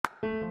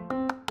¿Qué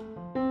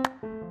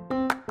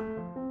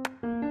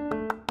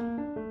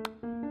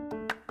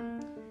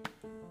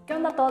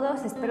onda a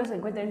todos? Espero se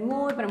encuentren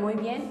muy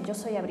bien. Yo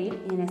soy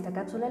Abril y en esta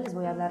cápsula les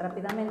voy a hablar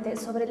rápidamente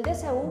sobre el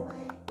DCU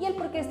y el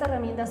por qué esta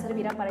herramienta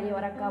servirá para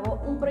llevar a cabo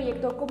un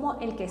proyecto como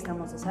el que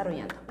estamos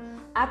desarrollando.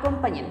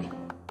 Acompáñenme.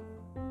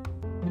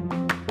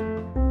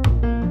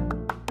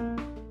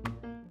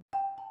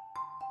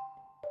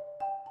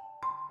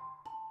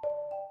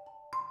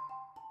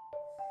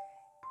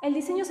 El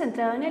diseño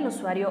centrado en el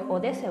usuario o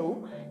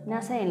DCU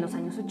nace en los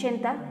años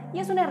 80 y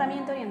es una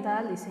herramienta orientada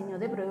al diseño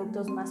de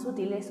productos más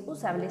útiles,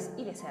 usables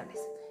y deseables,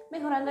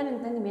 mejorando el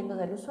entendimiento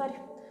del usuario,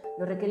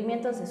 los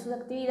requerimientos de sus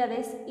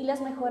actividades y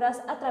las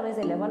mejoras a través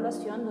de la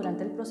evaluación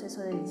durante el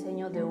proceso de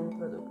diseño de un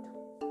producto.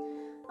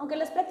 Aunque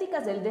las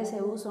prácticas del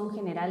DCU son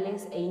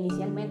generales e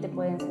inicialmente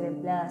pueden ser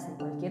empleadas en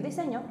cualquier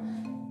diseño,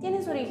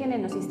 tienen su origen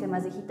en los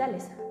sistemas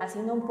digitales,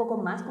 haciendo un poco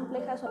más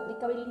compleja su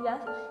aplicabilidad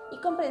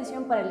y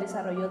comprensión para el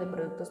desarrollo de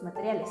productos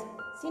materiales.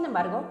 Sin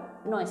embargo,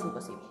 no es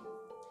imposible.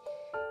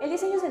 El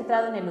diseño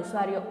centrado en el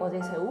usuario o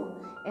DCU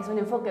es un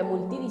enfoque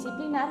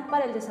multidisciplinar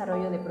para el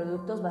desarrollo de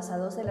productos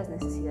basados en las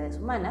necesidades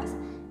humanas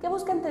que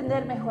busca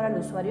entender mejor al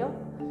usuario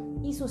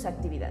y sus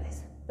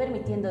actividades,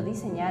 permitiendo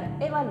diseñar,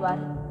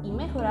 evaluar y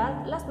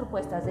mejorar las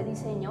propuestas de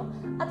diseño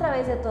a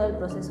través de todo el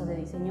proceso de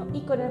diseño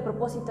y con el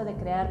propósito de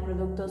crear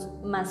productos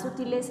más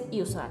útiles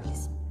y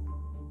usables.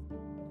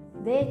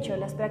 De hecho,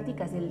 las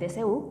prácticas del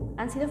DCU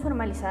han sido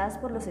formalizadas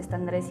por los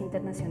estándares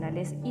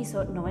internacionales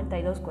ISO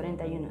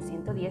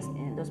 9241-110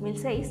 en el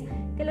 2006,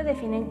 que lo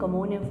definen como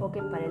un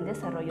enfoque para el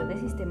desarrollo de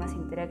sistemas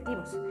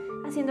interactivos,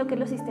 haciendo que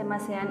los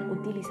sistemas sean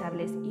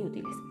utilizables y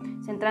útiles,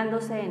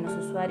 centrándose en los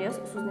usuarios,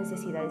 sus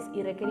necesidades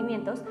y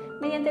requerimientos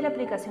mediante la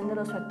aplicación de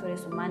los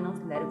factores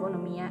humanos, la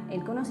ergonomía,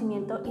 el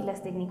conocimiento y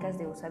las técnicas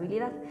de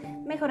usabilidad,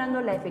 mejorando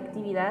la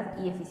efectividad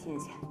y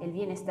eficiencia, el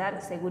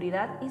bienestar,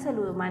 seguridad y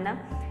salud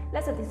humana,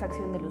 la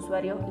satisfacción del usuario,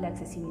 la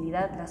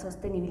accesibilidad, la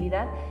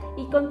sostenibilidad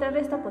y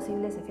contrarresta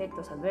posibles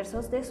efectos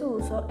adversos de su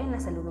uso en la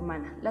salud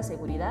humana, la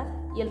seguridad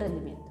y el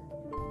rendimiento.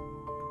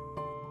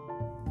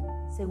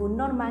 Según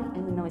Norman,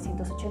 en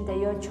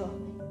 1988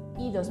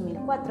 y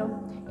 2004,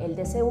 el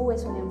DCU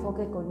es un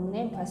enfoque con un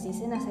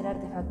énfasis en hacer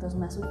artefactos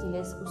más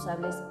útiles,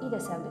 usables y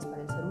deseables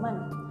para el ser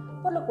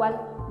humano, por lo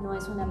cual no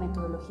es una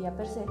metodología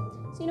per se,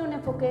 sino un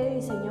enfoque de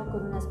diseño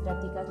con unas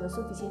prácticas lo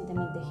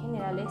suficientemente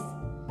generales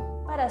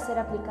para ser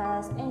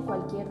aplicadas en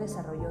cualquier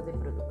desarrollo de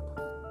producto.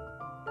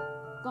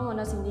 Como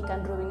nos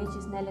indican Rubin y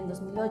Chisnell en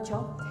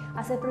 2008,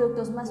 hacer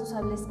productos más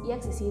usables y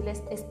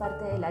accesibles es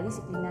parte de la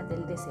disciplina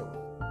del DCU.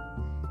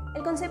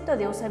 El concepto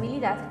de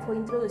usabilidad fue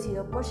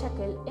introducido por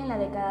Shackle en la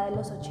década de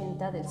los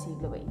 80 del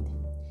siglo XX,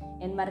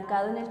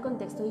 enmarcado en el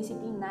contexto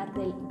disciplinar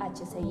del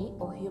HCI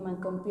o Human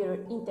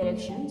Computer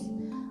Interactions,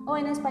 o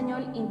en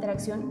español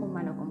Interacción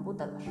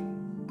Humano-Computador.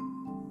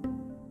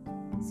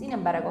 Sin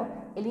embargo,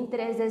 el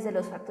interés desde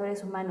los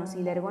factores humanos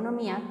y la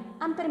ergonomía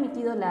han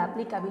permitido la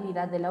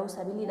aplicabilidad de la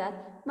usabilidad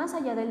más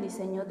allá del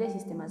diseño de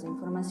sistemas de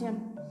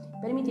información,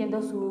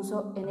 permitiendo su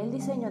uso en el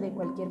diseño de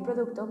cualquier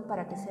producto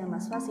para que sea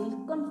más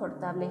fácil,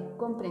 confortable,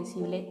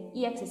 comprensible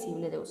y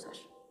accesible de usar.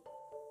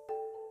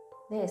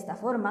 De esta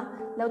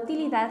forma, la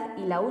utilidad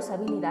y la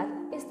usabilidad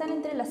están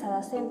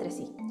entrelazadas entre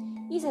sí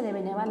y se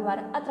deben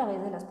evaluar a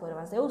través de las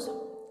pruebas de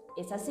uso.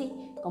 Es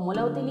así como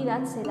la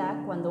utilidad se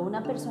da cuando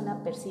una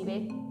persona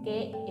percibe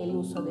que el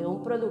uso de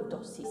un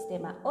producto,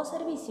 sistema o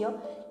servicio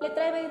le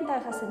trae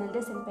ventajas en el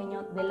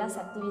desempeño de las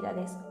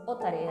actividades o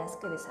tareas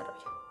que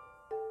desarrolla.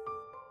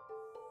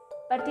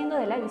 Partiendo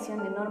de la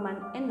visión de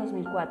Norman en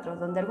 2004,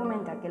 donde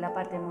argumenta que la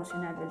parte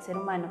emocional del ser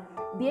humano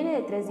viene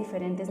de 3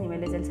 diferentes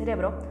niveles del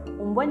cerebro,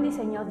 un buen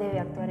diseño debe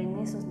actuar en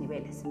esos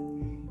niveles.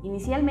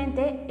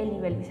 Inicialmente, el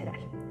nivel visceral,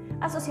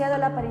 asociado a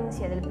la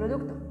apariencia del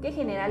producto, que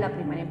genera la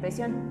primera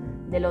impresión.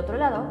 Del otro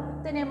lado,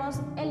 tenemos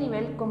el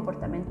nivel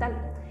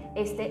comportamental.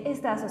 Este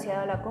está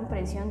asociado a la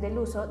comprensión del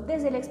uso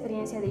desde la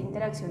experiencia de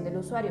interacción del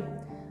usuario,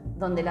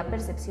 donde la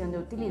percepción de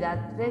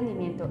utilidad,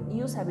 rendimiento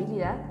y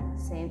usabilidad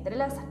se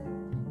entrelazan.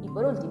 Y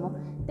por último,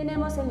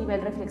 tenemos el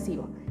nivel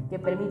reflexivo, que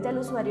permite al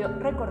usuario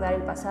recordar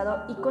el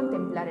pasado y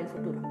contemplar el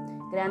futuro,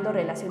 creando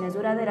relaciones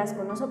duraderas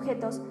con los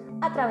objetos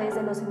a través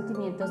de los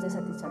sentimientos de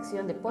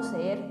satisfacción de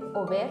poseer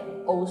o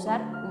ver o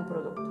usar un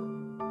producto.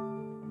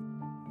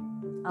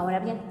 Ahora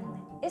bien,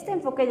 este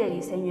enfoque de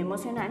diseño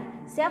emocional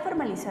se ha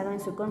formalizado en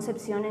su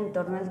concepción en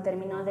torno al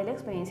término de la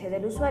experiencia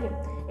del usuario,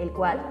 el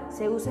cual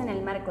se usa en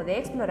el marco de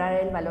explorar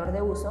el valor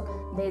de uso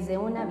desde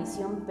una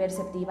visión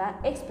perceptiva,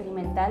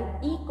 experimental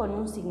y con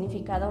un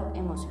significado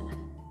emocional.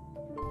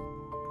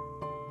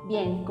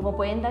 Bien, como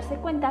pueden darse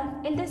cuenta,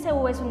 el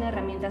DCU es una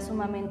herramienta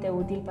sumamente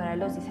útil para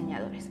los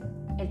diseñadores.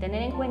 El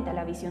tener en cuenta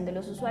la visión de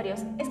los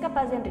usuarios es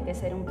capaz de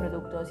enriquecer un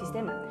producto o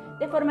sistema,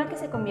 de forma que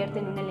se convierte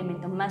en un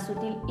elemento más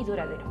útil y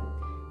duradero.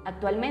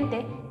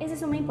 Actualmente, es de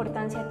suma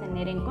importancia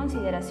tener en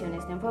consideración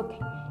este enfoque,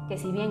 que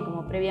si bien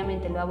como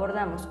previamente lo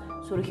abordamos,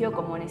 surgió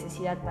como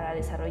necesidad para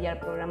desarrollar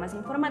programas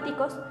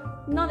informáticos,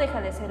 no deja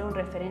de ser un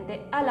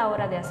referente a la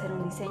hora de hacer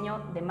un diseño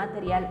de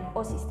material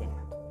o sistema.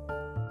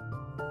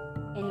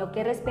 En lo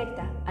que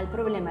respecta al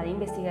problema de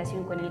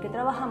investigación con el que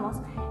trabajamos,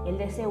 el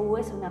DCU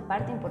es una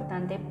parte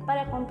importante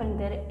para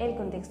comprender el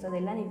contexto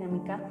de la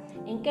dinámica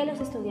en que los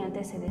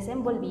estudiantes se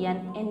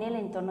desenvolvían en el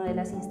entorno de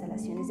las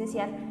instalaciones de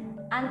CIAR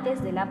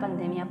antes de la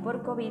pandemia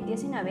por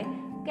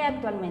COVID-19 que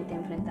actualmente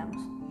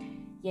enfrentamos.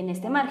 Y en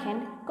este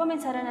margen,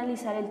 comenzar a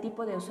analizar el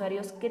tipo de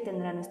usuarios que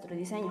tendrá nuestro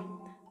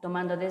diseño,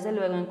 tomando desde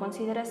luego en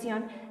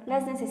consideración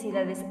las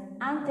necesidades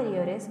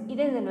anteriores y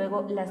desde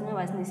luego las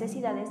nuevas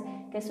necesidades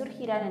que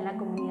surgirán en la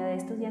comunidad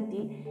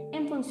estudiantil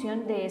en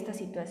función de esta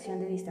situación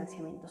de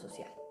distanciamiento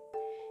social.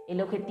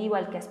 El objetivo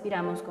al que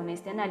aspiramos con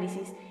este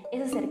análisis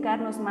es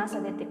acercarnos más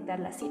a detectar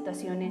las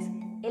situaciones,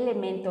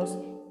 elementos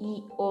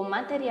y o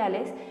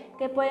materiales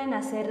que pueden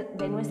hacer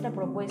de nuestra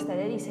propuesta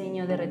de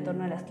diseño de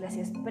retorno a las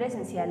clases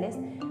presenciales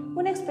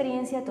una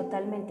experiencia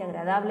totalmente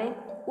agradable,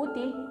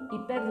 útil y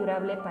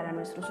perdurable para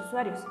nuestros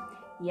usuarios,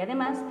 y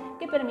además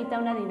que permita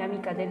una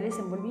dinámica de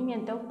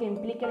desenvolvimiento que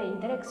implique la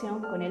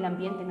interacción con el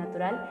ambiente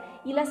natural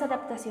y las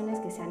adaptaciones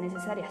que sean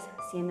necesarias,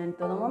 siendo en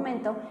todo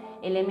momento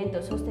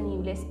elementos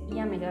sostenibles y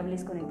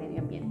amigables con el medio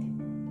ambiente.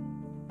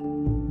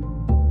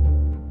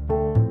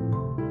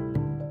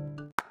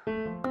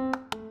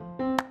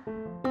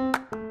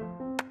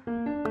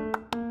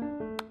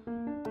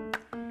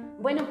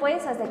 Bueno,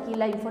 pues hasta aquí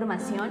la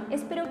información.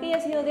 Espero que haya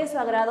sido de su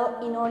agrado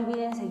y no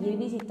olviden seguir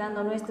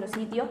visitando nuestro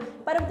sitio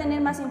para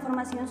obtener más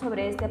información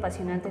sobre este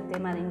apasionante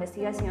tema de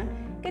investigación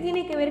que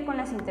tiene que ver con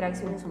las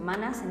interacciones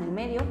humanas en el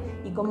medio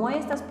y cómo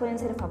éstas pueden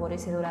ser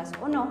favorecedoras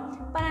o no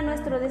para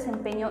nuestro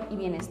desempeño y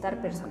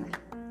bienestar personal.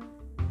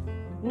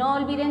 No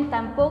olviden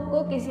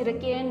tampoco que si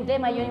requieren de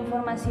mayor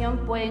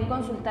información pueden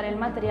consultar el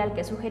material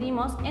que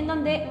sugerimos en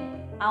donde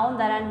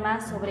ahondarán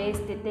más sobre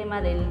este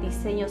tema del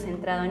diseño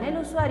centrado en el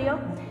usuario.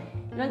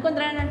 Lo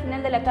encontrarán al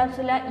final de la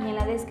cápsula y en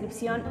la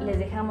descripción les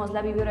dejamos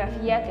la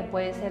bibliografía que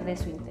puede ser de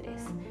su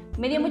interés.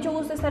 Me dio mucho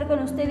gusto estar con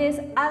ustedes.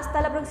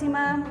 ¡Hasta la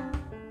próxima!